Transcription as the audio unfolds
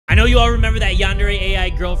I know you all remember that Yandere AI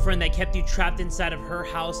girlfriend that kept you trapped inside of her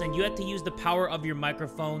house and you had to use the power of your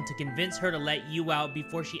microphone to convince her to let you out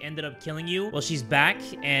before she ended up killing you. Well, she's back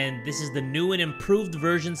and this is the new and improved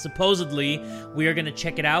version supposedly. We are gonna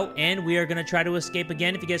check it out and we are gonna try to escape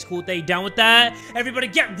again. If you guys cool with that, you down with that? Everybody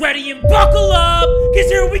get ready and buckle up, cause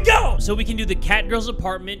here we go! So we can do the cat girl's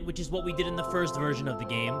apartment, which is what we did in the first version of the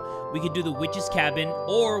game. We could do the witch's cabin,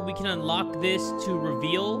 or we can unlock this to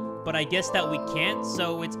reveal, but I guess that we can't,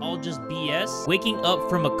 so it's all just BS. Waking up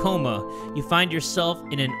from a coma, you find yourself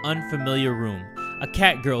in an unfamiliar room. A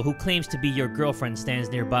cat girl who claims to be your girlfriend stands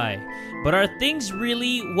nearby. But are things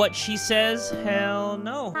really what she says? Hell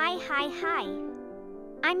no. Hi.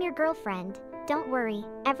 I'm your girlfriend. Don't worry,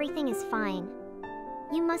 everything is fine.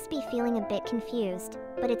 You must be feeling a bit confused,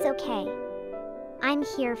 but it's okay. I'm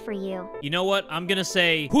here for you. You know what? I'm gonna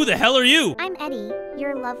say, who the hell are you? I'm Eddie,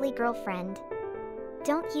 your lovely girlfriend.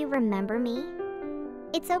 Don't you remember me?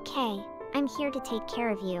 It's okay. I'm here to take care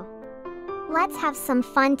of you. Let's have some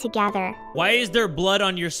fun together. Why is there blood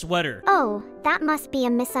on your sweater? Oh, that must be a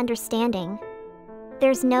misunderstanding.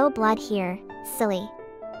 There's no blood here, silly.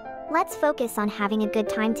 Let's focus on having a good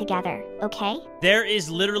time together, okay? There is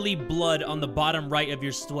literally blood on the bottom right of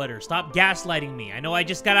your sweater. Stop gaslighting me. I know I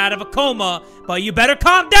just got out of a coma, but you better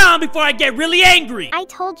calm down before I get really angry. I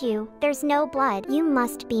told you, there's no blood. You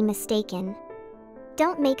must be mistaken.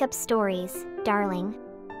 Don't make up stories, darling.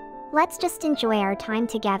 Let's just enjoy our time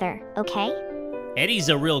together, okay? Eddie's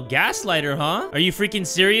a real gaslighter, huh? Are you freaking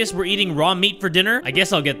serious? We're eating raw meat for dinner? I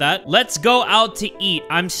guess I'll get that. Let's go out to eat.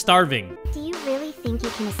 I'm starving. Do you really think you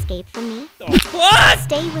can escape from me? Oh, what?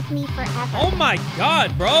 Stay with me forever. Oh my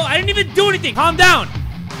god, bro. I didn't even do anything. Calm down.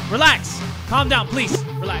 Relax. Calm down, please.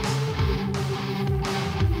 Relax.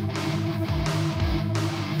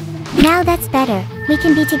 Now that's better. We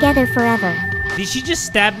can be together forever. Did she just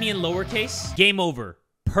stab me in lowercase? Game over.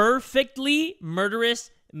 Perfectly murderous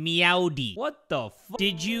meowdy. What the fuck?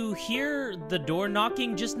 Did you hear the door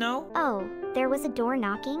knocking just now? Oh, there was a door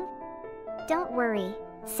knocking? Don't worry,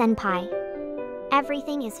 senpai.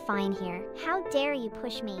 Everything is fine here. How dare you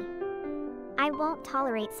push me? I won't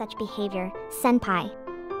tolerate such behavior, senpai.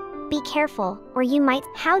 Be careful, or you might—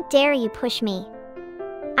 How dare you push me?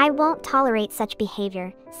 I won't tolerate such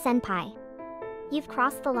behavior, senpai. You've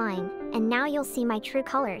crossed the line, and now you'll see my true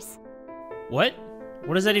colors. What?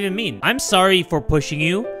 What does that even mean? I'm sorry for pushing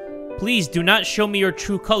you. Please do not show me your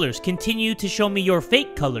true colors. Continue to show me your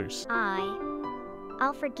fake colors.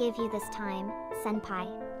 I'll forgive you this time, senpai.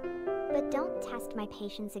 But don't test my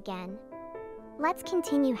patience again. Let's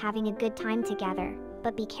continue having a good time together,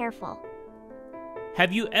 but be careful.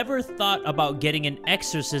 Have you ever thought about getting an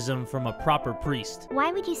exorcism from a proper priest?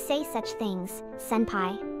 Why would you say such things,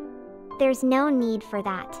 senpai? There's no need for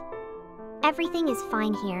that. Everything is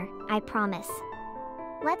fine here, I promise.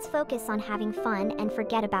 Let's focus on having fun and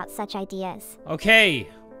forget about such ideas. Okay,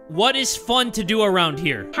 what is fun to do around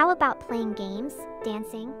here? How about playing games,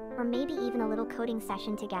 dancing, or maybe even a little coding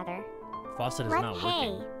session together? Faucet is not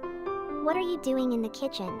Hey, working. what are you doing in the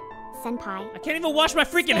kitchen, senpai? I can't even wash my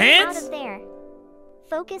freaking Stay hands! out of there.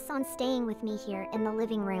 Focus on staying with me here in the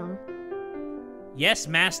living room. Yes,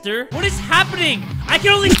 master. What is happening? I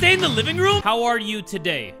can only stay in the living room? How are you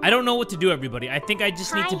today? I don't know what to do, everybody. I think I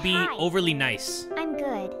just need to be overly nice. I'm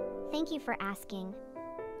good. Thank you for asking.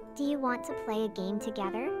 Do you want to play a game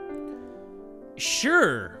together?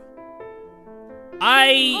 Sure.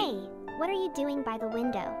 Hey, what are you doing by the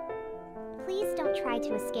window? Please don't try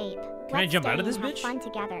to escape. Can I jump out of this bitch? bitch? Fun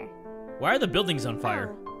together. Why are the buildings on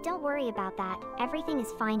fire? Oh, don't worry about that. Everything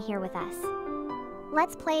is fine here with us.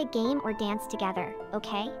 Let's play a game or dance together,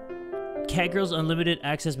 okay? Catgirl's unlimited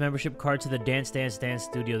access membership card to the Dance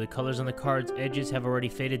Studio. The colors on the card's edges have already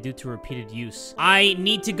faded due to repeated use. I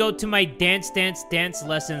need to go to my dance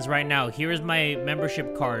lessons right now. Here is my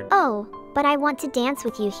membership card. Oh, but I want to dance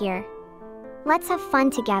with you here. Let's have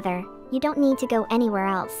fun together. You don't need to go anywhere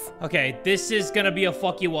else. Okay, this is gonna be a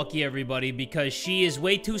fucky-wucky, everybody, because she is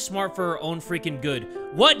way too smart for her own freaking good.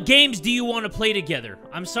 What games do you want to play together?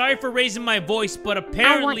 I'm sorry for raising my voice, but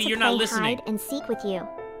apparently you're not listening. I want to play hide and seek with you.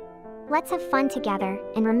 Let's have fun together,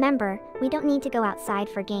 and remember, we don't need to go outside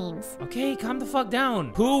for games. Okay, calm the fuck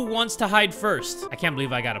down. Who wants to hide first? I can't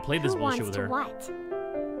believe I gotta play this bullshit with her. Who wants to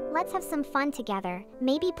what? Let's have some fun together.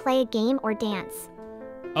 Maybe play a game or dance.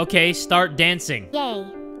 Okay, start dancing. Yay.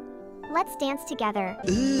 Let's dance together.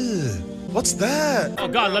 Ew, what's that? Oh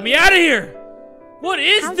god, let me out of here! What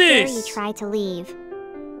is How this? dare you try to leave?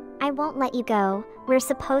 I won't let you go. We're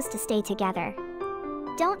supposed to stay together.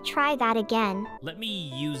 Don't try that again. Let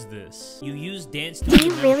me use this. You use dance Do you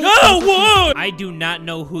to— really? Oh, whoa! I do not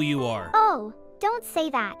know who you are. Oh, don't say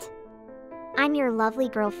that. I'm your lovely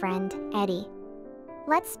girlfriend, Eddie.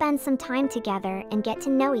 Let's spend some time together and get to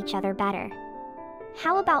know each other better.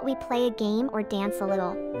 How about we play a game or dance a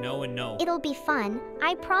little? No and no. It'll be fun,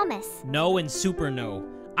 I promise. No and super no.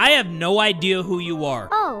 I have no idea who you are.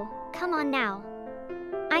 Oh, come on now.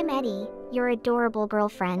 I'm Eddie, your adorable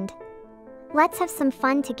girlfriend. Let's have some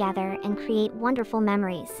fun together and create wonderful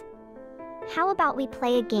memories. How about we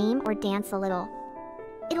play a game or dance a little?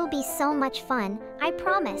 It'll be so much fun, I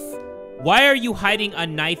promise. Why are you hiding a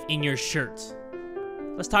knife in your shirt?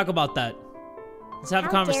 Let's talk about that. Let's have a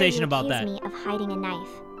conversation about that. How dare you accuse me of hiding a knife?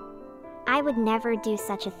 I would never do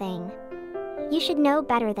such a thing. You should know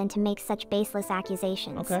better than to make such baseless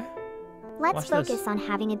accusations. Okay. Let's focus on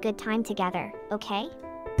having a good time together, okay?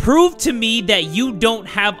 Prove to me that you don't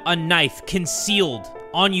have a knife concealed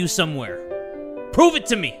on you somewhere. Prove it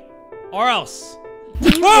to me, or else.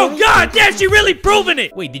 Oh God, yeah, she really proving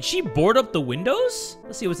it! Wait, did she board up the windows?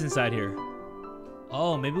 Let's see what's inside here.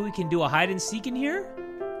 Oh, maybe we can do a hide and seek in here?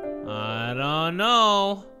 I don't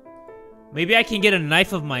know. Maybe I can get a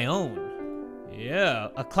knife of my own. Yeah,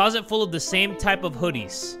 a closet full of the same type of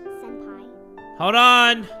hoodies. Senpai. Hold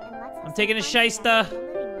on. I'm taking a shaista.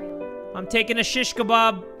 I'm taking a shish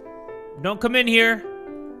kebab. Don't come in here.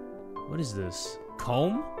 What is this?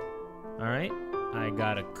 Comb? Alright. I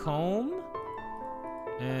got a comb.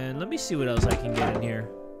 And let me see what else I can get in here.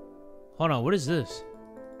 Hold on, what is this?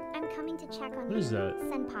 I'm coming to check on What is that?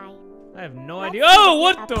 Senpai. I have no idea. Oh,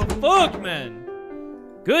 what the fuck, man?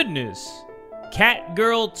 Goodness.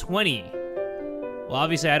 Catgirl20. Well,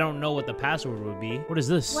 obviously, I don't know what the password would be. What is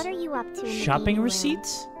this? What are you up to in the Shopping gaming room?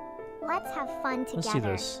 receipts? Let's have fun together. Let's see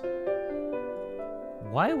this.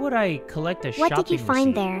 Why would I collect a shopping receipt? What did you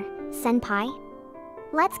find there, Senpai?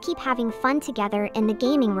 Let's keep having fun together in the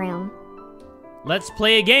gaming room. Let's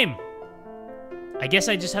play a game. I guess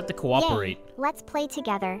I just have to cooperate. Yay. Let's play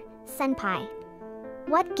together, Senpai.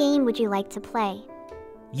 What game would you like to play?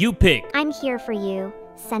 You pick. I'm here for you,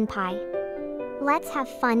 Senpai. Let's have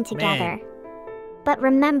fun together. Man. But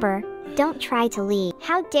remember, don't try to leave.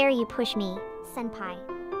 How dare you push me, Senpai?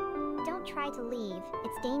 Don't try to leave.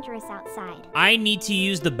 It's dangerous outside. I need to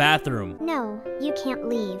use the bathroom. No, you can't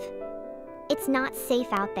leave. It's not safe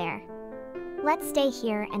out there. Let's stay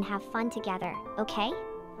here and have fun together, okay?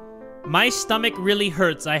 My stomach really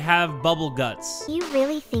hurts. I have bubble guts. You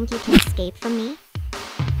really think you can escape from me?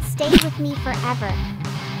 Stay with me forever.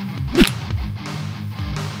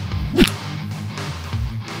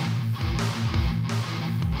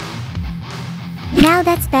 Now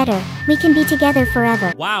that's better. We can be together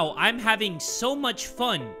forever. Wow, I'm having so much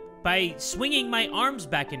fun by swinging my arms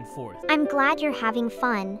back and forth. I'm glad you're having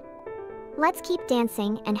fun. Let's keep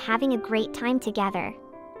dancing and having a great time together.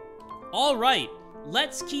 All right,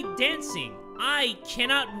 let's keep dancing. I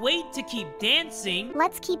cannot wait to keep dancing.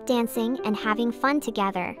 Let's keep dancing and having fun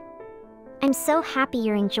together. I'm so happy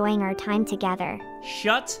you're enjoying our time together.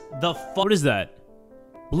 Shut the fuck. What is that?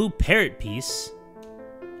 Blue parrot piece.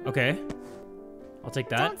 Okay. I'll take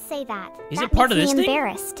that. Don't say that. Is that it part of makes this me thing?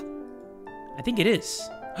 Embarrassed. I think it is.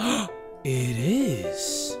 It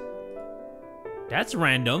is. That's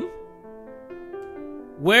random.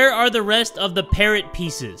 Where are the rest of the parrot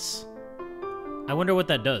pieces? I wonder what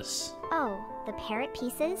that does. Oh, the parrot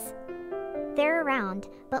pieces? They're around,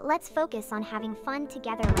 but let's focus on having fun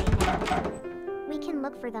together right now. We can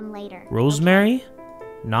look for them later. Rosemary?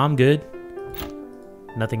 No, I'm good.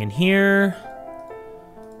 Nothing in here.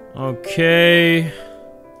 Okay.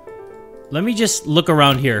 Let me just look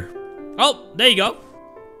around here. Oh, there you go.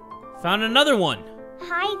 Found another one.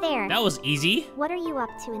 Hi there. That was easy. What are you up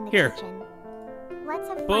to in the Here. kitchen? Let's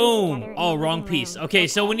have fun Boom. together in Oh, the wrong living piece. room, Okay,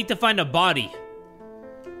 so we need to find a body.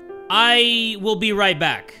 I will be right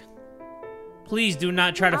back. Please do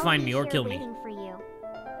not try to I'll find be me or here kill me. waiting for you.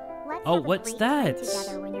 Let's Oh, have a what's great time that?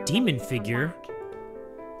 together when you're Demon ready to come figure? back.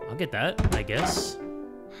 I'll get that, I guess.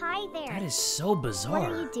 Hi there. That is so What are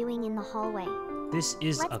bizarre. you doing in the hallway? This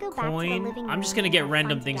is Let's a go back to the coin. living I'm just room gonna and get have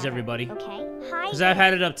random fun things, together, everybody. Okay. Hi. Because I've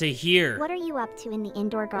had it up to here. What are you up to in the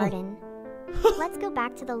indoor garden? Let's go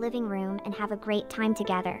back to the living room and have a great time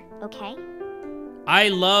together, okay? I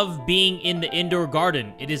love being in the indoor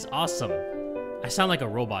garden. It is awesome. I sound like a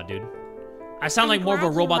robot, dude. I sound like more of a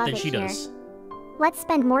glad you robot love than it she here. does. Let's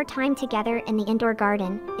spend more time together in the indoor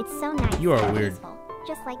garden. It's so nice. You are and weird. peaceful,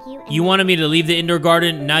 just like you. And You me. wanted me to leave the indoor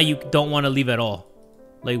garden, now you don't want to leave at all.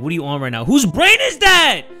 Like, what are you on right now? Whose brain is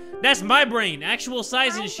that? That's my brain. Actual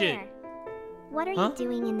size Hi and shit. there. What are Huh? you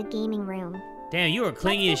doing in the gaming room? Damn, you are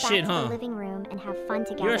clingy as Let's go shit, back to huh? the living room and have fun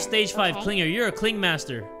together. You're a stage 5 okay? clinger. You're a cling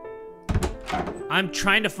master. I'm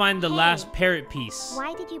trying to find the Hey. last parrot piece.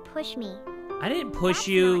 Why did you push me? I didn't push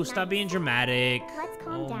you. Stop being dramatic. Let's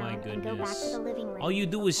calm Oh down my and go back to goodness. the living room. All you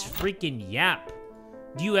do is freaking yap.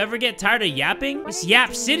 Do you ever get tired of yapping? It's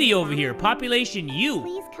Yap City over here. Population you.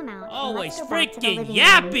 Please come out. and Always let's go back to the freaking living room.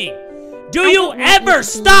 yapping. Do I you don't want you ever to be in there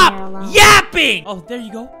stop alone. yapping? Oh, there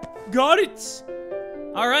you go. Got it.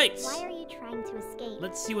 All right. Why are you trying to escape?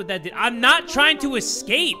 Let's see what that did. I'm not trying to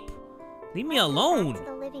escape. Leave me alone. Back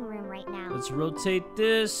to the living room right now. Let's rotate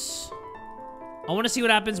this. I want to see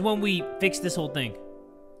what happens when we fix this whole thing.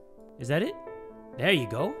 Is that it? There you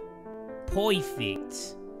go.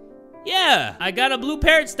 Perfect. Yeah, I got a blue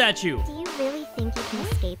parrot statue. Do you really think you can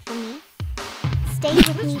escape from me? Stay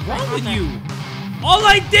with me What's wrong with forever. you? All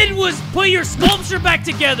I did was put your sculpture back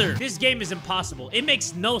together. This game is impossible. It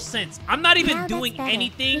makes no sense. I'm not even Now that's doing better.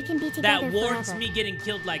 anything We can be that together warrants forever. me getting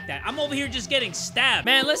killed like that. I'm over here just getting stabbed.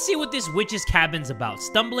 Man, let's see what this witch's cabin's about.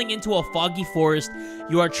 Stumbling into a foggy forest,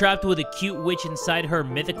 you are trapped with a cute witch inside her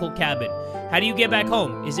mythical cabin. How do you get back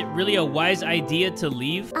home? Is it really a wise idea to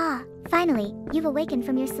leave? Ah, finally, you've awakened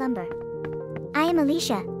from your slumber. I am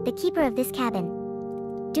Alicia, the keeper of this cabin.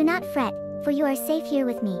 Do not fret, for you are safe here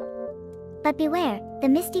with me. But beware, the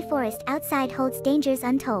misty forest outside holds dangers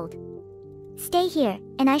untold. Stay here,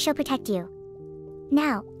 and I shall protect you.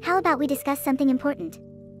 Now, how about we discuss something important?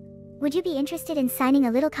 Would you be interested in signing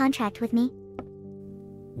a little contract with me?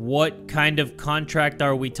 What kind of contract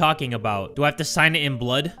are we talking about? Do I have to sign it in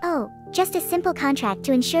blood? Oh, just a simple contract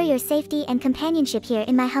to ensure your safety and companionship here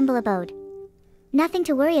in my humble abode. Nothing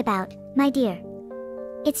to worry about, my dear.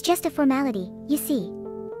 It's just a formality, you see.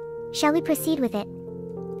 Shall we proceed with it?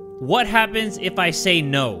 What happens if I say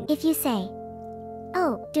no? If you say,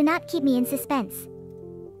 "Oh, do not keep me in suspense.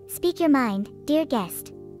 Speak your mind, dear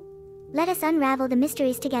guest. Let us unravel the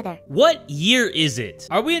mysteries together." What year is it?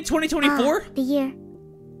 Are we in 2024? The year.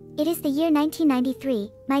 It is the year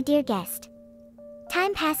 1993, my dear guest.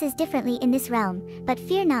 Time passes differently in this realm, but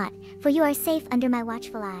fear not, for you are safe under my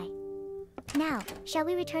watchful eye. Now, shall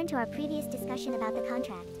we return to our previous discussion about the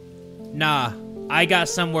contract? Nah, I got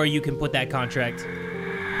somewhere you can put that contract.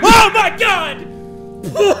 Oh my god!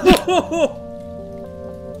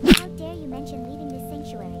 How dare you mention leaving this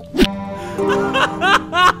sanctuary?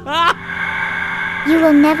 You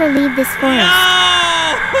will never leave this forest.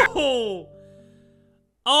 No!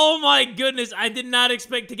 Oh my goodness, I did not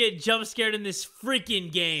expect to get jump scared in this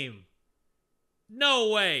freaking game. No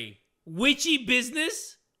way. Witchy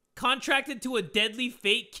business? Contracted to a deadly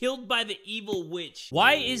fate, killed by the evil witch.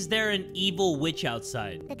 Why is there an evil witch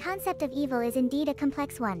outside? The concept of evil is indeed a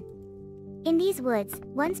complex one. In these woods,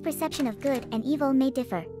 one's perception of good and evil may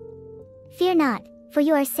differ. Fear not, for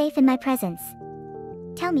you are safe in my presence.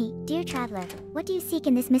 Tell me, dear traveler, what do you seek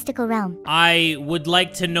in this mystical realm? I would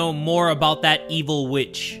like to know more about that evil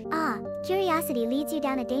witch. Ah, curiosity leads you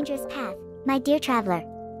down a dangerous path, my dear traveler.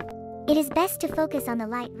 It is best to focus on the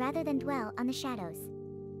light rather than dwell on the shadows.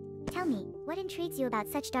 Tell me, what intrigues you about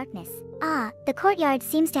such darkness? Ah, the courtyard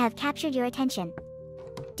seems to have captured your attention.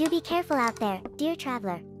 Do be careful out there, dear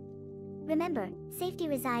traveler. Remember, safety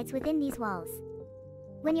resides within these walls.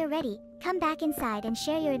 When you're ready, come back inside and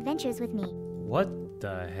share your adventures with me. What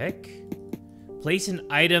the heck? Place an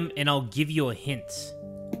item and I'll give you a hint.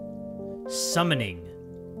 Summoning.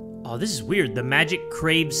 Oh, this is weird. The magic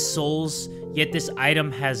craves souls, yet this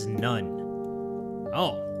item has none.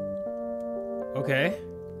 Oh. Okay.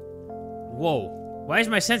 Whoa. Why is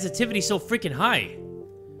my sensitivity so freaking high?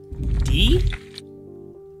 D?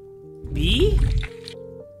 B?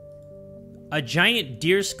 A giant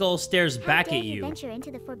deer skull stares back at you. Venture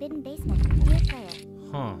into the forbidden basement, dear player.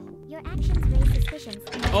 Huh. Your actions raise suspicions.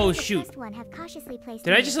 And Oh, the shoot. first one have cautiously placed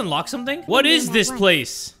Did I me. just unlock something? What is this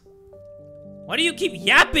place? Why do you keep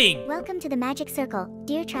yapping? Welcome to the Magic Circle,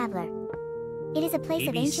 dear traveler. It is a place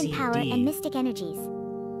of ancient power ABCD. and mystic energies.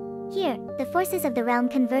 Here, the forces of the realm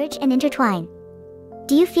converge and intertwine.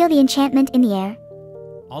 Do you feel the enchantment in the air?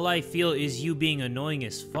 All I feel is you being annoying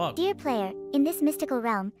as fuck. Dear player, in this mystical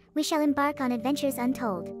realm, we shall embark on adventures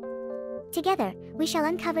untold. Together, we shall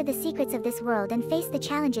uncover the secrets of this world and face the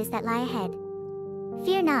challenges that lie ahead.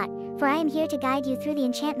 Fear not, for I am here to guide you through the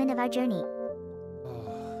enchantment of our journey.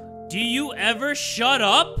 Do you ever shut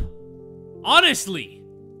up? Honestly,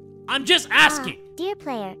 I'm just asking. Dear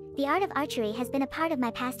player, the art of archery has been a part of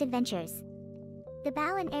my past adventures. The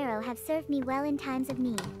bow and arrow have served me well in times of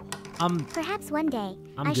need. Perhaps one day,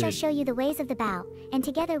 I shall good. show you the ways of the bow, and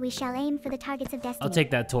together we shall aim for the targets of destiny. I'll take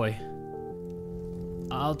that toy.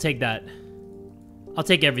 I'll take that. I'll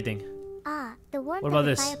take everything. Ah, the warmth What about of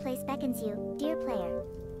the this? fireplace beckons you, dear player.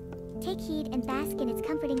 Take heed and bask in its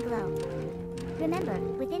comforting glow. Remember,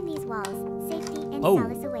 within these walls, safety and Oh.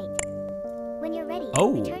 solace await. When you're ready,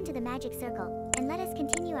 Oh. return to the magic circle, and let us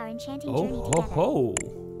continue our enchanting Oh, journey ho, together. ho.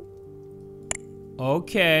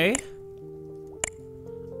 Okay.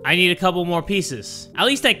 I need a couple more pieces. At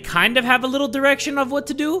least I kind of have a little direction of what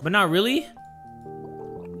to do, but not really.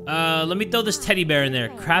 Let me throw this teddy bear in there.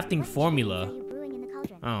 Crafting formula.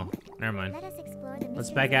 Oh, never mind. Let's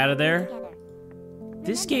back out of there.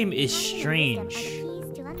 This game is strange.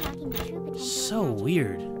 So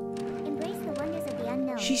weird.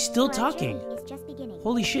 She's still talking.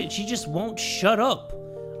 Holy shit, she just won't shut up.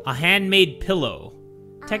 A handmade pillow.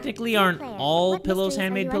 Technically, aren't all pillows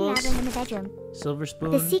handmade pillows? Silver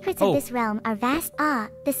spoon. The secrets of this realm are vast.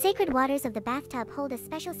 The sacred waters of the bathtub hold a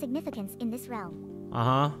special significance in this realm.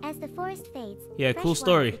 Uh-huh. As the forest fades, yeah, cool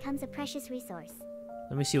story. becomes a precious resource.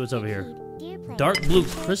 Let me see what's over here. Dear player, Dark blue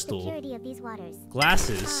cherish the crystal. purity of these waters.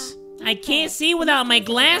 Glasses. I can't see without my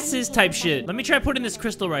glasses type shit. Let me try putting this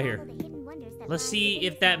crystal right here. Let's see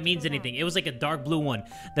if that means anything. It was like a dark blue one.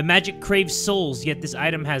 The magic craves souls, yet this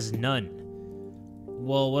item has none.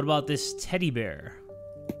 Well, what about this teddy bear?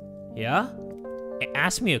 Yeah? It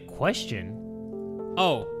asked me a question.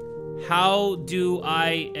 Oh, how do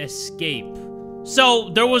I escape? So,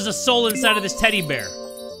 there was a soul inside of this teddy bear.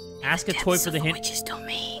 Ask a toy for the hint. Witch's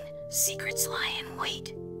domain. Secrets lie in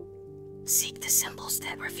wait. Seek the symbols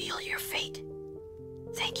that reveal your fate.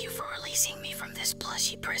 Thank you for releasing me from this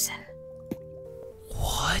plushy prison.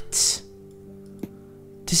 What?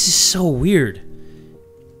 This is so weird.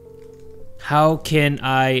 How can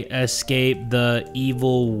I escape the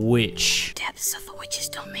evil witch? Depths of the witch's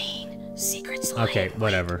domain. Secrets lie Okay, in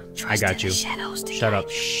whatever. wait. I Trust got in you. the shadows to Shut guide up.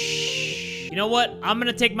 you. Shh. You know what? I'm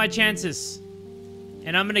gonna take my chances.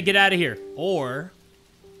 And I'm gonna get out of here. Or...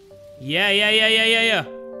 Yeah.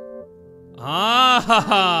 Ah, ha,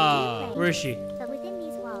 ha. Where is she? But within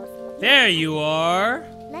these walls, There you are.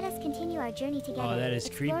 let us continue our journey together. Oh, that is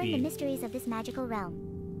exploring creepy. the mysteries of this magical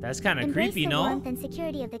realm. That's kind of Embrace creepy, the no? warmth and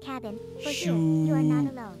security of the cabin, for here, you are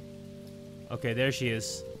not alone. Okay, there she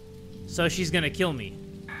is. So she's gonna kill me.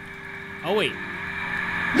 Oh, wait.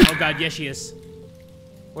 Oh, God, yes, she is.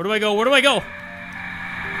 Where do I go? Where do I go?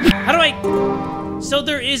 How do I... So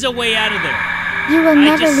there is a way out of there. You will I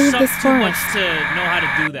never just leave suck this too much forest. to know how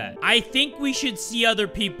to do that. I think we should see other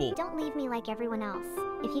people. Don't leave me like everyone else.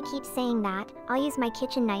 If you keep saying that, I'll use my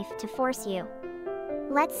kitchen knife to force you.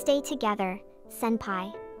 Let's stay together,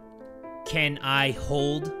 Senpai. Can I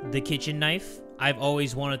hold the kitchen knife? I've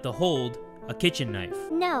always wanted to hold a kitchen knife.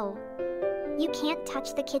 No, you can't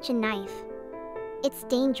touch the kitchen knife. It's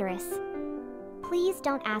dangerous. Please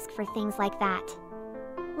don't ask for things like that.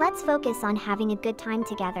 Let's focus on having a good time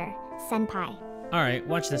together, Senpai. Alright,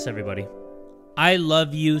 watch this, everybody. I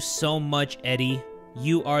love you so much, Eddie.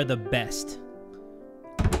 You are the best.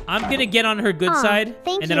 I'm gonna get on her good side,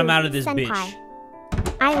 and then I'm out of this Senpai.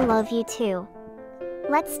 bitch. I love you too.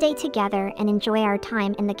 Let's stay together and enjoy our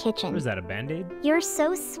time in the kitchen. What is that, a band-aid? You're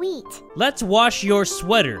so sweet. Let's wash your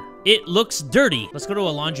sweater. It looks dirty. Let's go to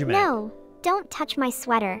a laundromat. No, don't touch my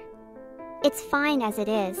sweater. It's fine as it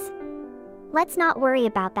is. Let's not worry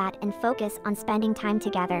about that and focus on spending time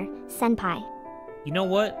together, Senpai. You know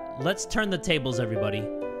what? Let's turn the tables, everybody.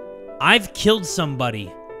 I've killed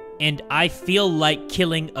somebody, and I feel like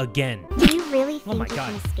killing again. Do you really think my you God.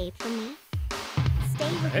 can escape from me? Stay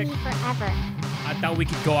with heck? me forever. I thought we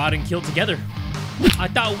could go out and kill together. I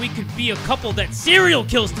thought we could be a couple that serial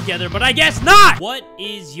kills together, but I guess not! What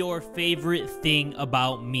is your favorite thing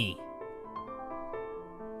about me?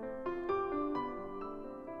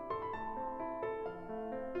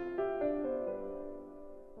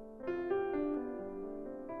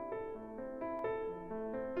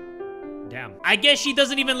 Damn. I guess she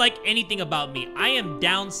doesn't even like anything about me. I am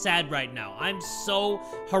down sad right now. I'm so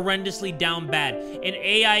horrendously down bad. An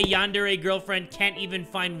AI Yandere girlfriend can't even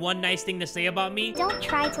find one nice thing to say about me. Don't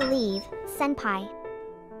try to leave, Senpai.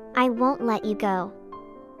 I won't let you go.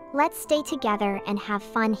 Let's stay together and have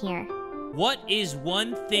fun here. What is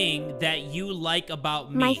one thing that you like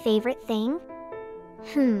about me? My favorite thing?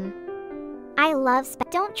 I love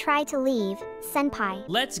Don't try to leave, Senpai.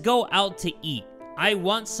 Let's go out to eat. I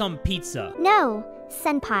want some pizza. No,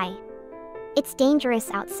 Senpai. It's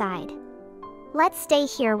dangerous outside. Let's stay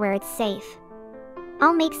here where it's safe.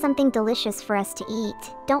 I'll make something delicious for us to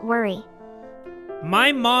eat. Don't worry.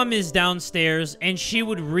 My mom is downstairs and she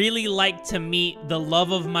would really like to meet the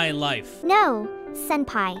love of my life. No,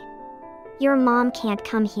 Senpai. Your mom can't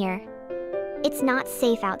come here. It's not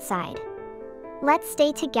safe outside. Let's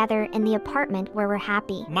stay together in the apartment where we're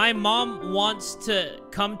happy. My mom wants to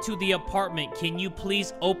come to the apartment. Can you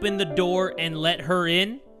please open the door and let her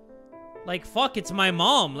in? Like, fuck, it's my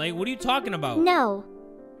mom. Like, what are you talking about? No.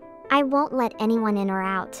 I won't let anyone in or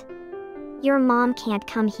out. Your mom can't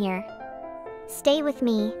come here. Stay with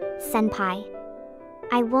me, senpai.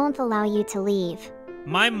 I won't allow you to leave.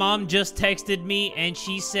 My mom just texted me and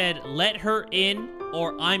she said, let her in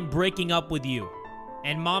or I'm breaking up with you.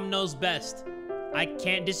 And mom knows best. I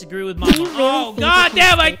can't disagree with mama. Do you really Oh, think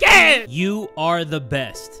goddamn, I escape can't! You are the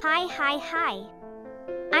best. Hi.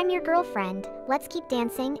 I'm your girlfriend. Let's keep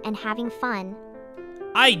dancing and having fun.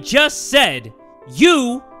 I just said,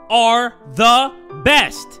 you are the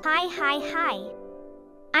best. Hi.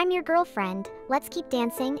 I'm your girlfriend. Let's keep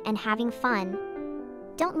dancing and having fun.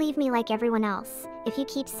 Don't leave me like everyone else. If you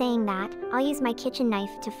keep saying that, I'll use my kitchen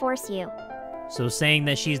knife to force you. So saying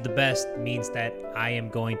that she's the best means that I am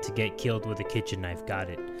going to get killed with a kitchen knife. Got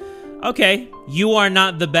it. Okay, you are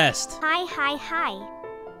not the best. Hi.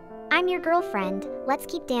 I'm your girlfriend. Let's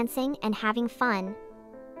keep dancing and having fun.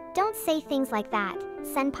 Don't say things like that,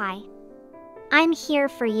 senpai. I'm here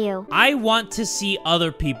for you. I want to see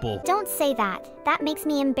other people. Don't say that. That makes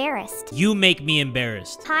me embarrassed. You make me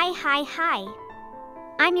embarrassed. Hi.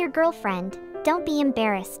 I'm your girlfriend. Don't be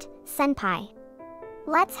embarrassed, senpai.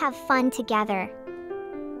 Let's have fun together.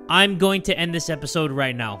 I'm going to end this episode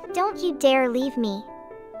right now. Don't you dare leave me.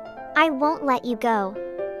 I won't let you go.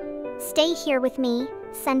 Stay here with me,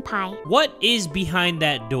 senpai. What is behind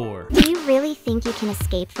that door? Do you really think you can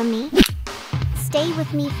escape from me? Stay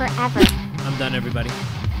with me forever. I'm done, everybody.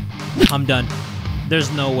 I'm done.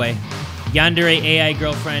 There's no way. Yandere AI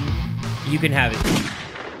girlfriend, you can have it.